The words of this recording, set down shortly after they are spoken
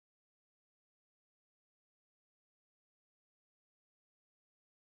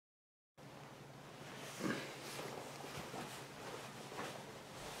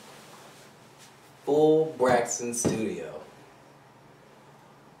full Baxton studio.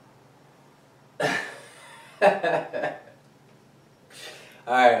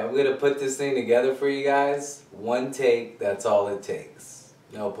 Alright, I'm going to put this thing together for you guys. One take, that's all it takes.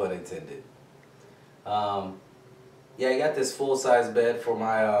 No pun intended. Yeah, I got this full-size bed for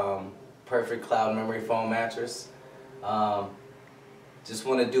my perfect cloud memory foam mattress. Just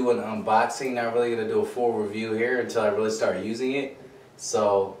want to do an unboxing, not really going to do a full review here until I really start using it.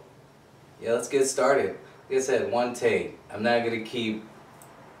 So, yeah, let's get started. Like I said, one take. I'm not going to keep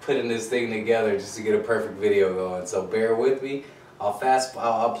putting this thing together just to get a perfect video going, so bear with me.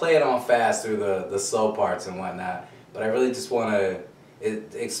 I'll play it on fast through the slow parts and whatnot, but I really just want to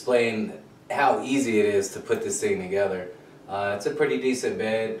explain how easy it is to put this thing together. It's a pretty decent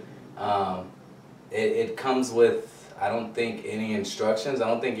bed. It comes with, I don't think, any instructions. I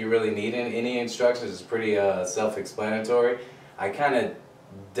don't think you really need any instructions. It's pretty self-explanatory. I kind of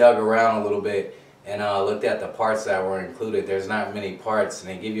dug around a little bit and looked at the parts that were included. There's not many parts, and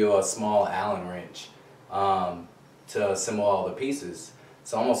they give you a small Allen wrench to assemble all the pieces.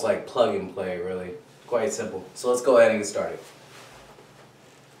 It's almost like plug and play, really. Quite simple. So let's go ahead and get started.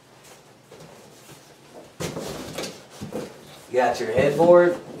 You got your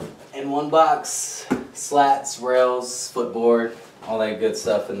headboard in one box, slats, rails, footboard, all that good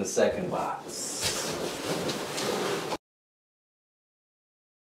stuff in the second box.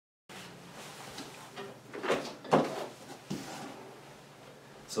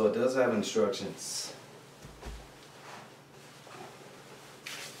 So it does have instructions.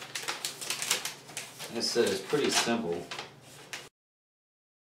 Like I said, it's pretty simple.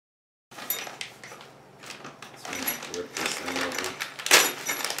 Rip this thing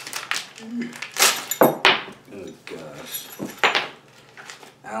open. Oh gosh.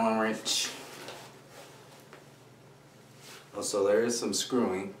 Allen wrench. Oh, so there is some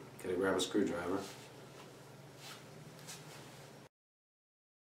screwing. Gotta grab a screwdriver.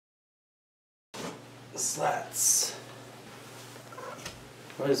 Slats.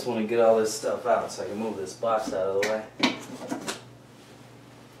 I just want to get all this stuff out so I can move this box out of the way.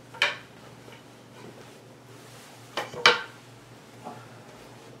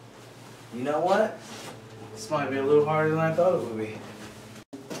 You know what? This might be a little harder than I thought it would be.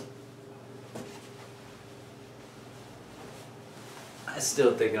 I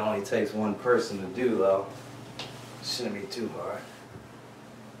still think it only takes one person to do, though. Shouldn't be too hard.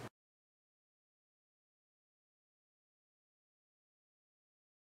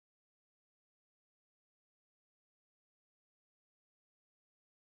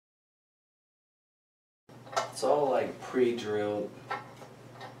 It's all like pre-drilled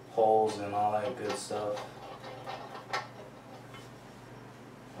holes and all that good stuff.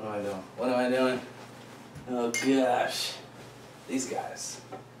 What am I doing? What am I doing? Oh gosh. These guys.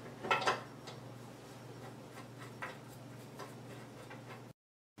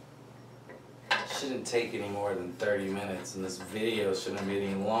 Shouldn't take any more than 30 minutes, and this video shouldn't be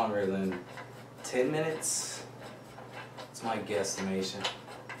any longer than 10 minutes. It's my guesstimation.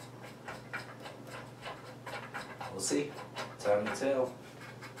 We'll see. Time to tell.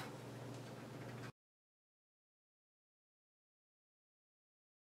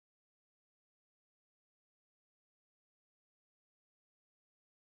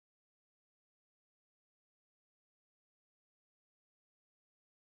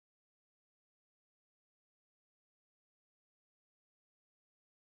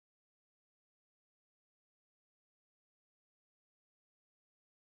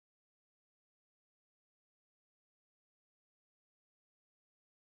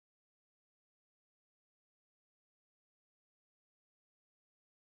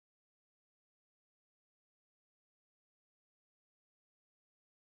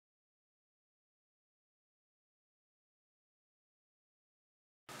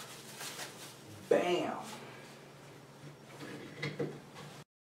 Bam!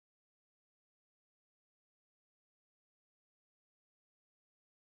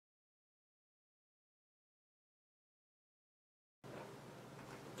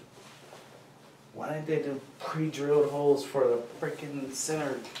 Why didn't they do pre-drilled holes for the freaking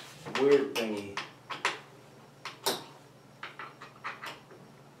center weird thingy?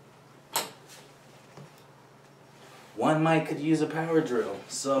 One mic could use a power drill,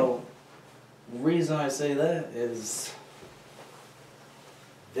 so the reason I say that is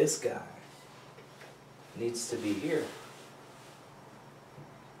this guy needs to be here.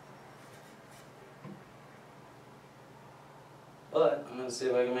 But I'm going to see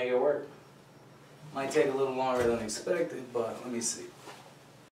if I can make it work. Might take a little longer than expected, but let me see.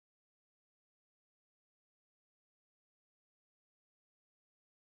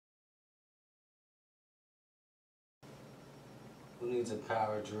 Who needs a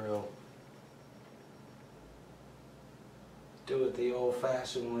power drill? Do it the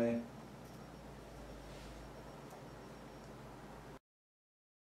old-fashioned way.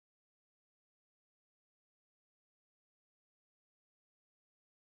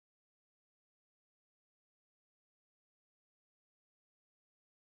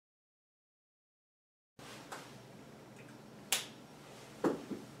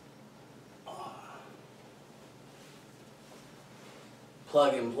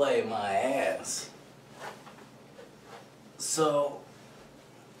 Plug and play my ass. So,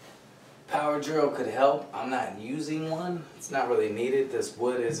 power drill could help. I'm not using one. It's not really needed. This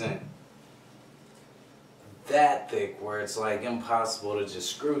wood isn't that thick where it's like impossible to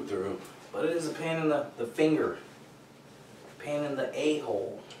just screw through. But it is a pain in the finger. Pain in the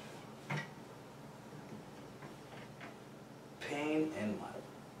a-hole. Pain in my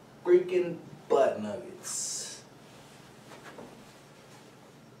freaking butt nuggets.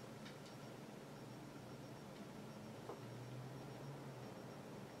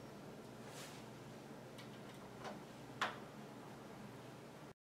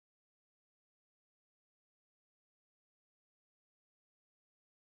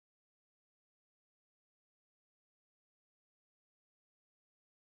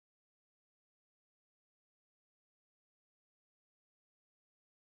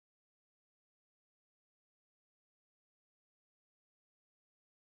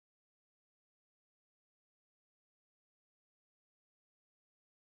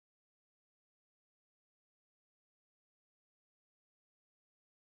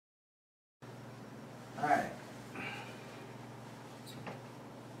 Alright.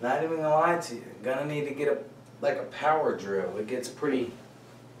 Not even gonna lie to you. Gonna need to get a power drill. It gets pretty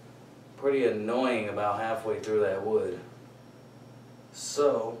annoying about halfway through that wood.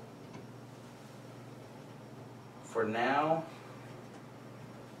 So for now,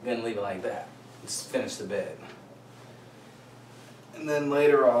 I'm gonna leave it like that. Just finish the bed. And then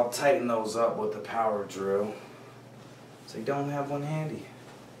later I'll tighten those up with the power drill. So you don't have one handy.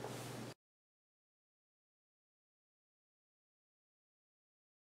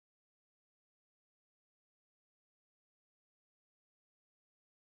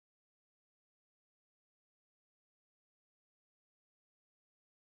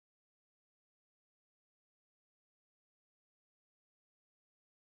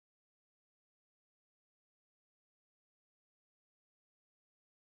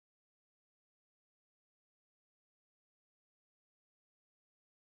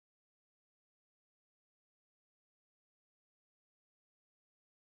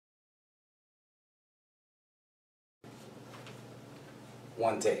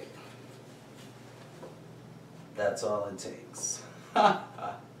 One take. That's all it takes.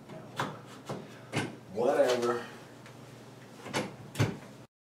 Whatever.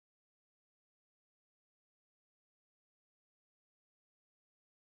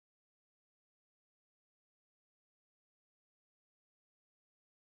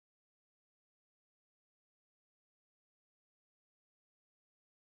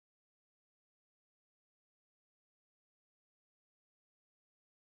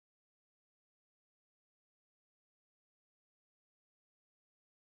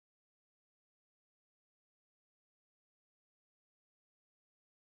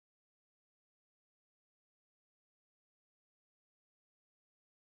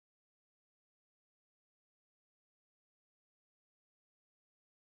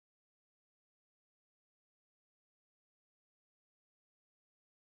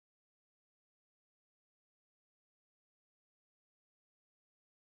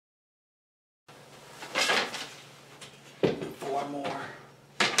 Four more.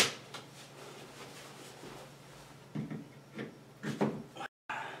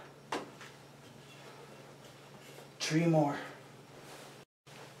 Three more.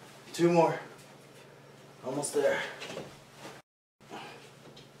 Two more. Almost there.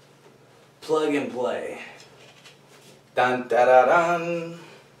 Plug and play. Dun da da dun.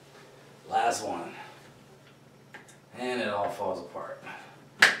 Last one. And it all falls apart.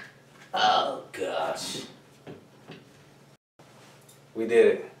 Oh gosh. We did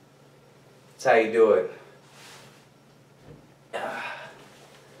it. That's how you do it.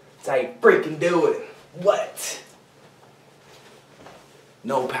 That's how you freaking do it. What?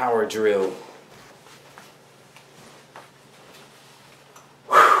 No power drill.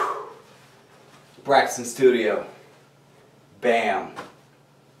 Whew. Baxton Studio. Bam.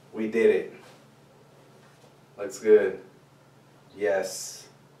 We did it. Looks good. Yes.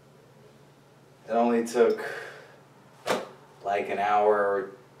 It only took like an hour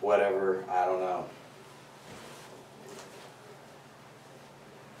or whatever. I don't know.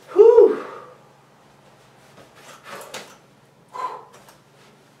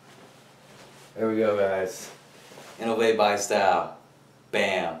 There we go, guys. Innovate by style.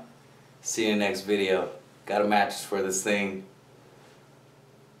 Bam. See you in the next video. Got a mattress for this thing.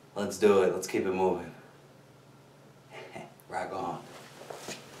 Let's do it. Let's keep it moving.